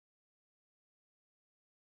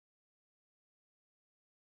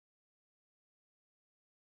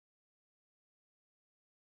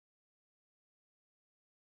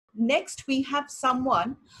Next, we have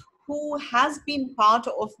someone who has been part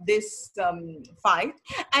of this fight.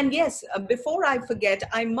 And yes, before I forget,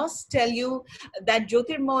 I must tell you that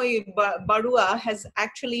Jyotirmoy Barua has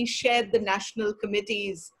actually shared the National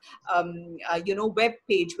Committee's web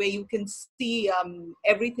page, where you can see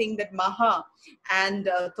everything that Maha and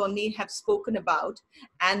Tony have spoken about,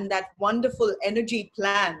 and that wonderful energy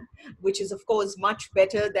plan, which is of course much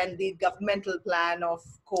better than the governmental plan of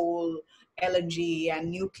coal, LNG and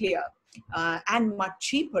nuclear. And much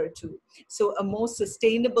cheaper too. So a more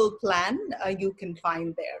sustainable plan you can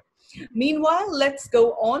find there. Meanwhile, let's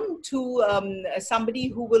go on to somebody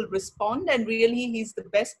who will respond, and really he's the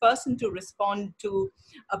best person to respond to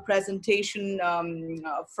a presentation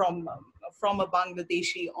from a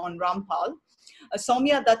Bangladeshi on Rampal.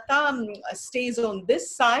 Soumya Dutta stays on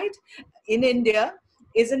this side in India,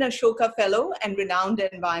 is an Ashoka Fellow and renowned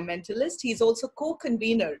environmentalist. He's also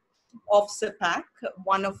co-convener of SAPACC,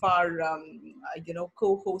 one of our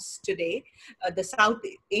co-hosts today, the South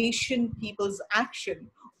Asian People's Action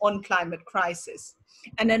on Climate Crisis.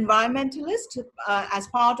 An environmentalist as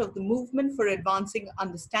part of the movement for advancing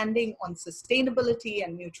understanding on sustainability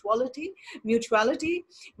and mutuality,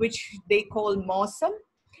 which they call MOSAM.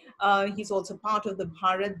 He's also part of the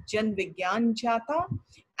Bharat Jan Vigyan Jata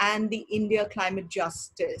and the India Climate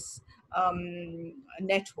Justice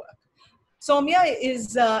Network. Soumya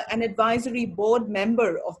is an advisory board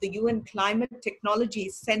member of the UN Climate Technology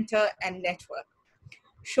Center and Network.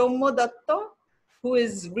 Soumya Dutta, who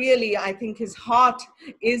is really, I think his heart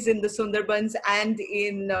is in the Sundarbans and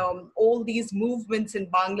in all these movements in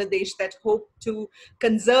Bangladesh that hope to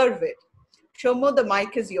conserve it. Soumya, the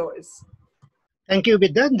mic is yours. Thank you,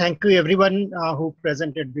 Vidya. Thank you everyone who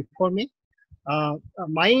presented before me.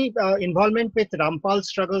 My involvement with Rampal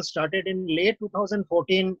struggle started in late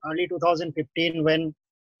 2014, early 2015, when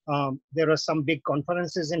there were some big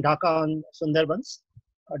conferences in Dhaka on Sundarbans.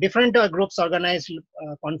 Different groups organized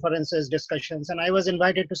conferences, discussions, and I was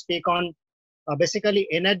invited to speak on basically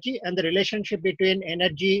energy and the relationship between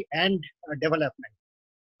energy and development.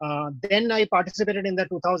 Then I participated in the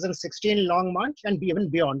 2016 Long March and even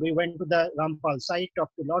beyond. We went to the Rampal site,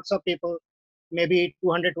 talked to lots of people, maybe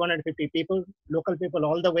 200, 250 people, local people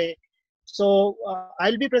all the way. So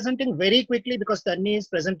I'll be presenting very quickly because Tanni's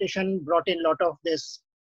presentation brought in a lot of this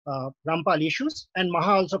Rampal issues, and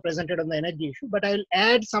Maha also presented on the energy issue, but I'll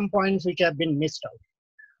add some points which have been missed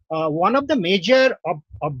out. One of the major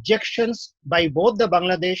objections by both the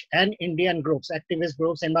Bangladesh and Indian groups, activist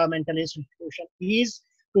groups, environmental institutions, is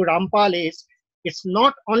to Rampal is it's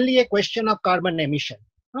not only a question of carbon emission.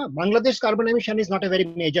 Bangladesh carbon emission is not a very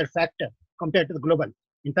major factor compared to the global.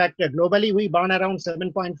 In fact, globally, we burn around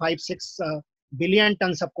 7.56 billion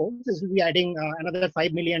tons of coal. This will be adding another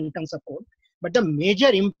 5 million tons of coal. But the major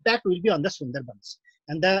impact will be on the Sundarbans.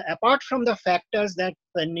 And apart from the factors that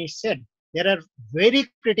Tanni said, there are very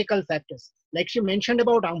critical factors. Like she mentioned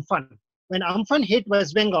about Amphan. When Amphan hit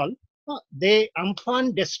West Bengal,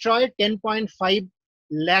 Amphan destroyed 10.5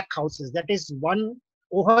 lakh houses. That is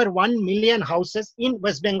over 1 million houses in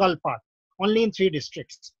West Bengal Park, only in 3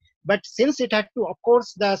 districts. But since it had to, of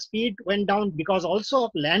course, the speed went down because also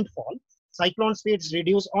of landfall. Cyclone speeds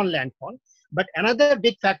reduced on landfall. But another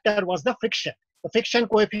big factor was the friction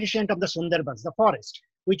coefficient of the Sundarbans, the forest,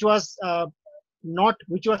 which was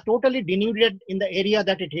totally denuded in the area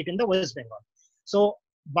that it hit in the West Bengal. So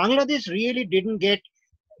Bangladesh really didn't get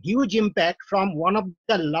huge impact from one of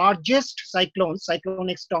the largest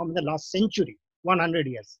cyclonic storm in the last century, 100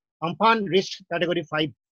 years. Amphan reached category 5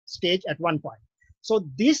 stage at one point. So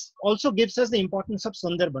this also gives us the importance of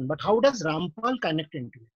Sundarban. But how does Rampal connect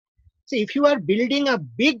into it? See, if you are building a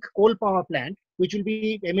big coal power plant, which will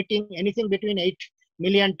be emitting anything between 8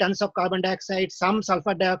 million tons of carbon dioxide, some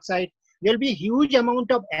sulfur dioxide, there will be a huge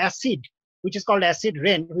amount of acid, which is called acid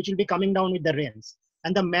rain, which will be coming down with the rains.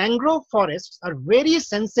 And the mangrove forests are very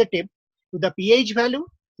sensitive to the pH value,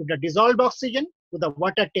 to the dissolved oxygen, to the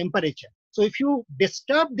water temperature. So if you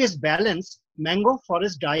disturb this balance, mangrove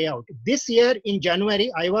forests die out. This year in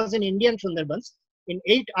January, I was in Indian Sundarbans in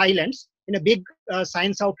 8 islands in a big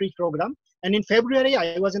science outreach program. And in February,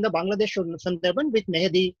 I was in the Bangladesh Sundarban with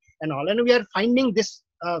Mehdi and all. And we are finding this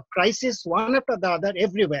crisis one after the other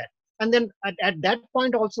everywhere. And then at that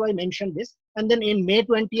point also I mentioned this. And then in May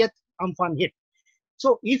 20th, Amphan hit.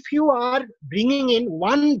 So if you are bringing in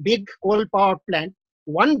one big coal power plant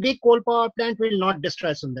will not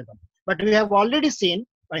destroy Sundarban. But we have already seen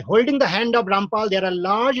by holding the hand of Rampal, there are a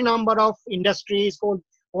large number of industries, coal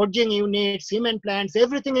forging units, cement plants,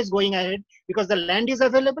 everything is going ahead because the land is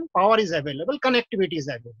available, power is available, connectivity is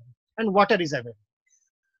available, and water is available.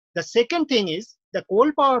 The second thing is the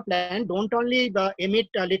coal power plant don't only emit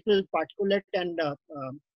a little particulate and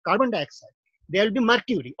carbon dioxide. There will be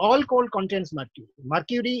mercury. All coal contains mercury.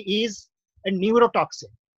 Mercury is a neurotoxin,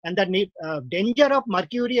 and the danger of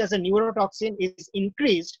mercury as a neurotoxin is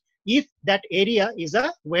increased if that area is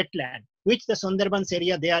a wetland, which the Sundarbans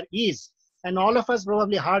area there is. And all of us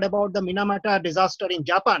probably heard about the Minamata disaster in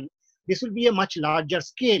Japan. This will be a much larger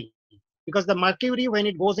scale, because the mercury, when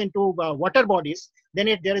it goes into water bodies, then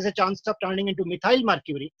there is a chance of turning into methyl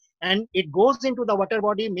mercury, and it goes into the water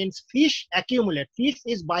body, means fish accumulate. Fish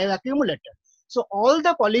is bioaccumulator. So all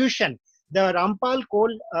the pollution, the Rampal coal,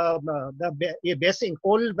 the basin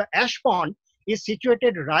coal ash pond is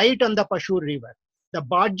situated right on the Pashur River. The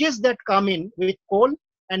barges that come in with coal,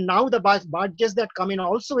 and now the barges that come in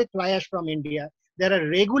also with fly ash from India, there are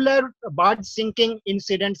regular barge sinking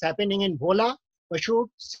incidents happening in Bhola, Pashur,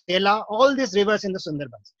 Sela, all these rivers in the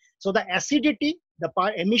Sundarbans. So the acidity, the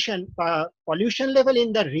emission, pollution level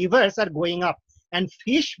in the rivers are going up, and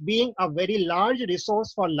fish being a very large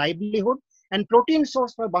resource for livelihood and protein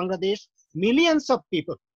source for Bangladesh, millions of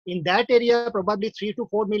people in that area, probably 3 to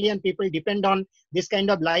 4 million people depend on this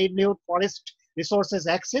kind of livelihood, forest resources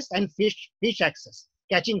access and fish access,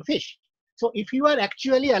 catching fish. So if you are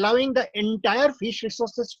actually allowing the entire fish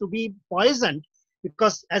resources to be poisoned,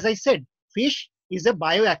 because as I said, fish is a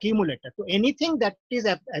bioaccumulator. So anything that is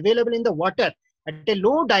available in the water at a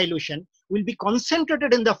low dilution will be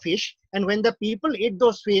concentrated in the fish. And when the people eat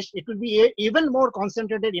those fish, it will be even more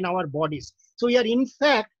concentrated in our bodies. So we are in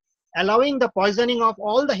fact allowing the poisoning of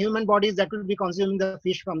all the human bodies that will be consuming the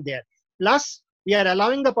fish from there. Plus, we are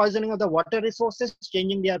allowing the poisoning of the water resources,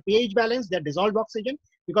 changing their pH balance, their dissolved oxygen,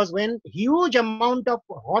 because when huge amount of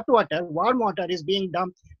hot water, warm water is being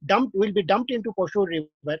will be dumped into Pashur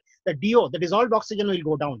River, the DO, the dissolved oxygen will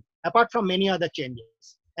go down, apart from many other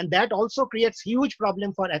changes. And that also creates huge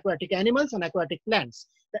problem for aquatic animals and aquatic plants.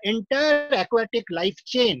 The entire aquatic life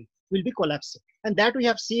chain will be collapsing. And that we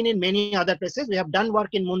have seen in many other places. We have done work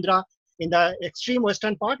in Mundra, in the extreme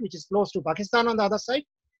western part, which is close to Pakistan on the other side.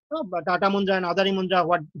 But Tata Mundra and Adani Mundra,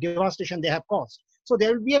 what devastation they have caused. So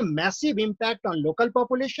there will be a massive impact on local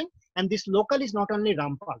population, and this local is not only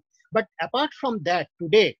Rampal. But apart from that,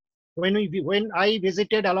 today, when I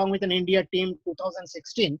visited along with an India team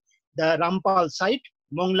 2016, the Rampal site,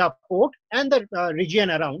 Mongla port, and the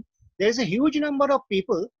region around, there is a huge number of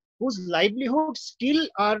people whose livelihoods still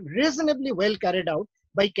are reasonably well carried out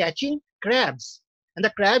by catching crabs. And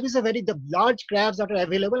the crab is the large crabs that are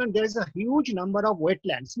available, and there is a huge number of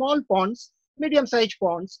wetlands, small ponds, medium-sized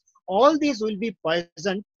ponds. All these will be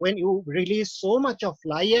poisoned when you release so much of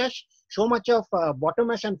fly ash, so much of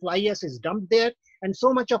bottom ash and fly ash is dumped there, and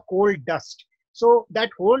so much of coal dust. So that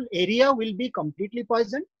whole area will be completely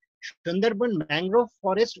poisoned. Sundarban mangrove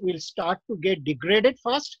forest will start to get degraded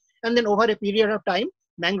fast, and then over a period of time,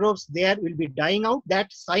 mangroves there will be dying out.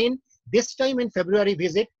 That sign this time in February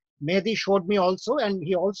visit, Mehdi showed me also, and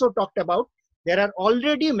he also talked about there are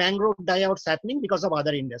already mangrove die-outs happening because of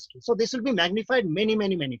other industries. So this will be magnified many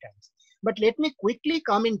times. But let me quickly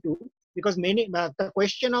come into, because the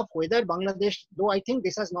question of whether Bangladesh, though I think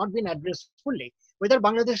this has not been addressed fully, whether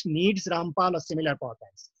Bangladesh needs Rampal or similar power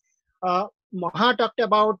plants. Maha talked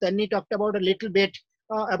about, Tanni talked about a little bit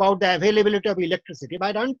about the availability of electricity.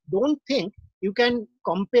 But I don't think you can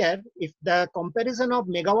compare, if the comparison of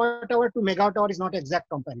megawatt hour to megawatt hour is not exact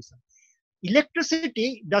comparison.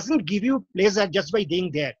 Electricity doesn't give you pleasure just by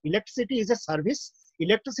being there. Electricity is a service.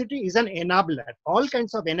 Electricity is an enabler. All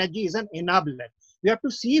kinds of energy is an enabler. We have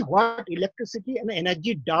to see what electricity and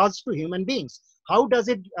energy does to human beings. How does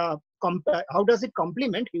it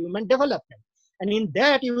complement human development? And in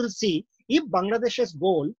that you will see, if Bangladesh's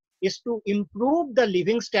goal is to improve the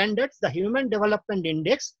living standards, the human development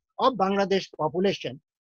index of Bangladesh population,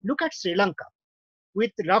 look at Sri Lanka.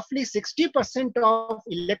 With roughly 60% of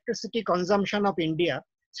electricity consumption of India,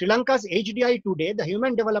 Sri Lanka's HDI today, the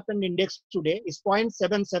Human Development Index today is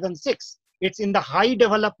 0.776. It's in the high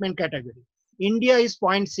development category. India is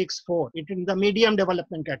 0.64. It's in the medium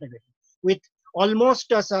development category, with almost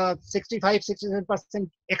 65-67%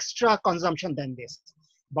 extra consumption than this.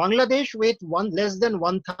 Bangladesh, with less than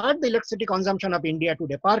one-third the electricity consumption of India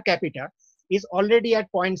today per capita, is already at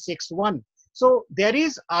 0.61. So there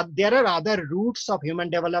are other routes of human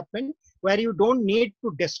development where you don't need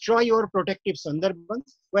to destroy your protective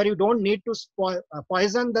Sundarbans, where you don't need to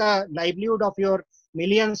poison the livelihood of your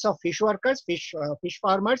millions of fish workers, fish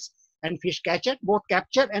farmers, and fish catcher, both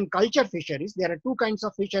capture and culture fisheries. There are two kinds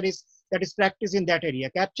of fisheries that is practiced in that area,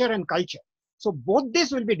 capture and culture. So both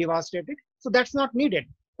these will be devastated. So that's not needed.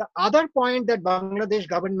 The other point that Bangladesh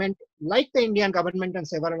government, like the Indian government and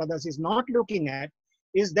several others, is not looking at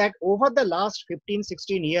is that over the last 15,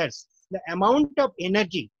 16 years, the amount of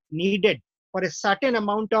energy needed for a certain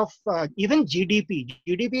amount of even GDP.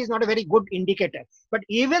 GDP is not a very good indicator, but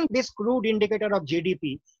even this crude indicator of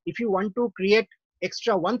GDP, if you want to create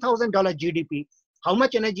extra $1,000 GDP, how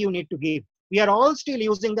much energy you need to give? We are all still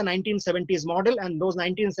using the 1970s model and those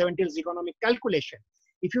 1970s economic calculation.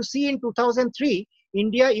 If you see in 2003,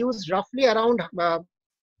 India used roughly around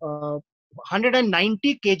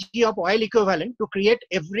 190 kg of oil equivalent to create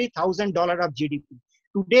every $1,000 of GDP.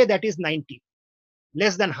 Today that is 90,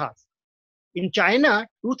 less than half. In China,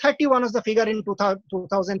 231 was the figure in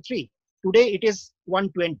 2003. Today it is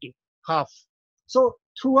 120, half. So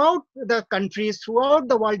throughout the countries, throughout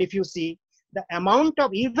the world, if you see, the amount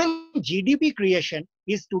of even GDP creation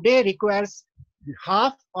is today requires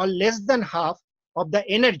half or less than half of the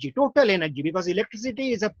energy, total energy, because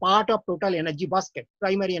electricity is a part of total energy basket,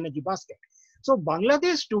 primary energy basket. So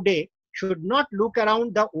Bangladesh today should not look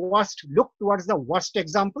around the worst, look towards the worst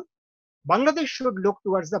example. Bangladesh should look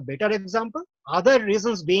towards the better example. Other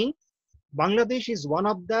reasons being, Bangladesh is one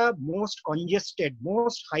of the most congested,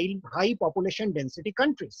 most high population density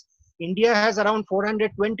countries. India has around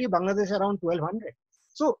 420, Bangladesh around 1200.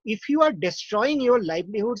 So if you are destroying your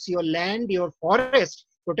livelihoods, your land, your forest,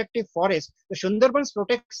 protective forest, the Sundarbans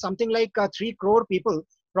protect something like 3 crore people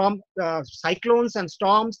from cyclones and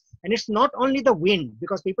storms. And it's not only the wind,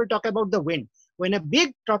 because people talk about the wind. When a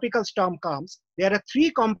big tropical storm comes, there are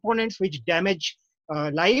 3 components which damage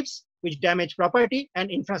lives, which damage property and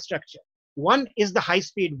infrastructure. One is the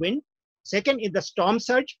high-speed wind. Second is the storm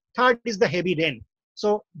surge. Third is the heavy rain.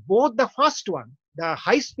 So both the first one, the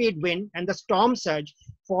high-speed wind and the storm surge,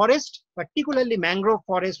 forest, particularly mangrove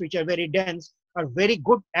forests, which are very dense, are very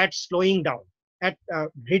good at slowing down, at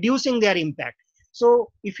reducing their impact. So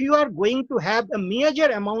if you are going to have a major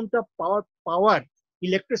amount of power,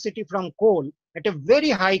 electricity from coal at a very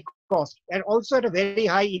high cost and also at a very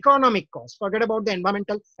high economic cost, forget about the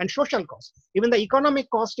environmental and social cost. Even the economic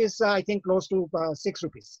cost is, I think, close to 6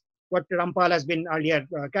 rupees, what Rampal has been earlier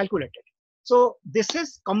calculated. So this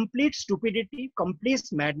is complete stupidity, complete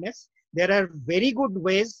madness. There are very good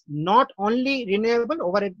ways, not only renewable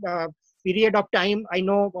over a period of time. I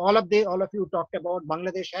know all of you talked about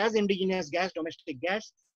Bangladesh has indigenous gas, domestic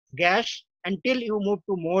gas until you move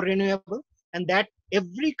to more renewable, and that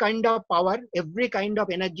every kind of power, every kind of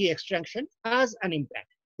energy extraction has an impact.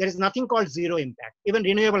 There is nothing called zero impact. Even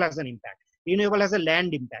renewable has an impact. Renewable has a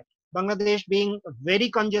land impact. Bangladesh being very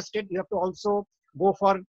congested, you have to also go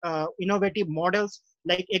for innovative models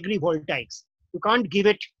like agrivoltaics. You can't give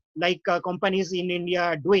it like companies in India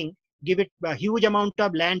are doing, give it a huge amount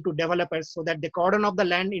of land to developers so that they cordon off the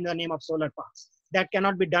land in the name of solar parks. That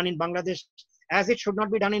cannot be done in Bangladesh, as it should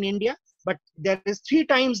not be done in India. But there is 3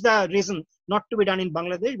 times the reason not to be done in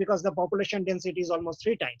Bangladesh, because the population density is almost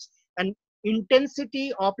 3 times. And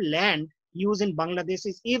intensity of land use in Bangladesh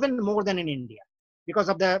is even more than in India because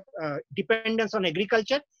of the dependence on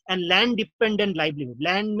agriculture and land dependent livelihood.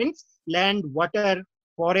 Land means land, water,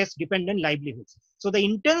 forest dependent livelihoods. So the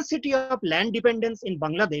intensity of land dependence in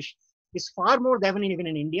Bangladesh is far more than even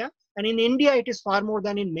in India. And in India, it is far more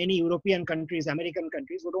than in many European countries, American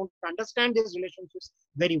countries who don't understand these relationships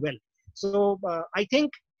very well. So I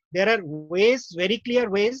think there are ways, very clear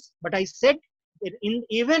ways, but I said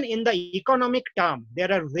even in the economic term,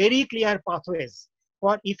 there are very clear pathways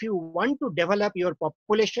for if you want to develop your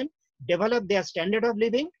population, develop their standard of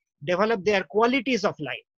living, develop their qualities of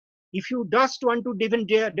life. If you just want to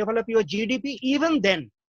develop your GDP, even then,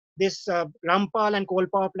 this Rampal and coal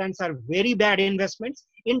power plants are very bad investments.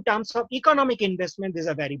 In terms of economic investment, these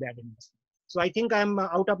are very bad investments. So I think I'm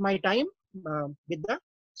out of my time with that.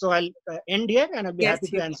 So I'll end here and I'll be happy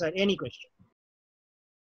to answer any question.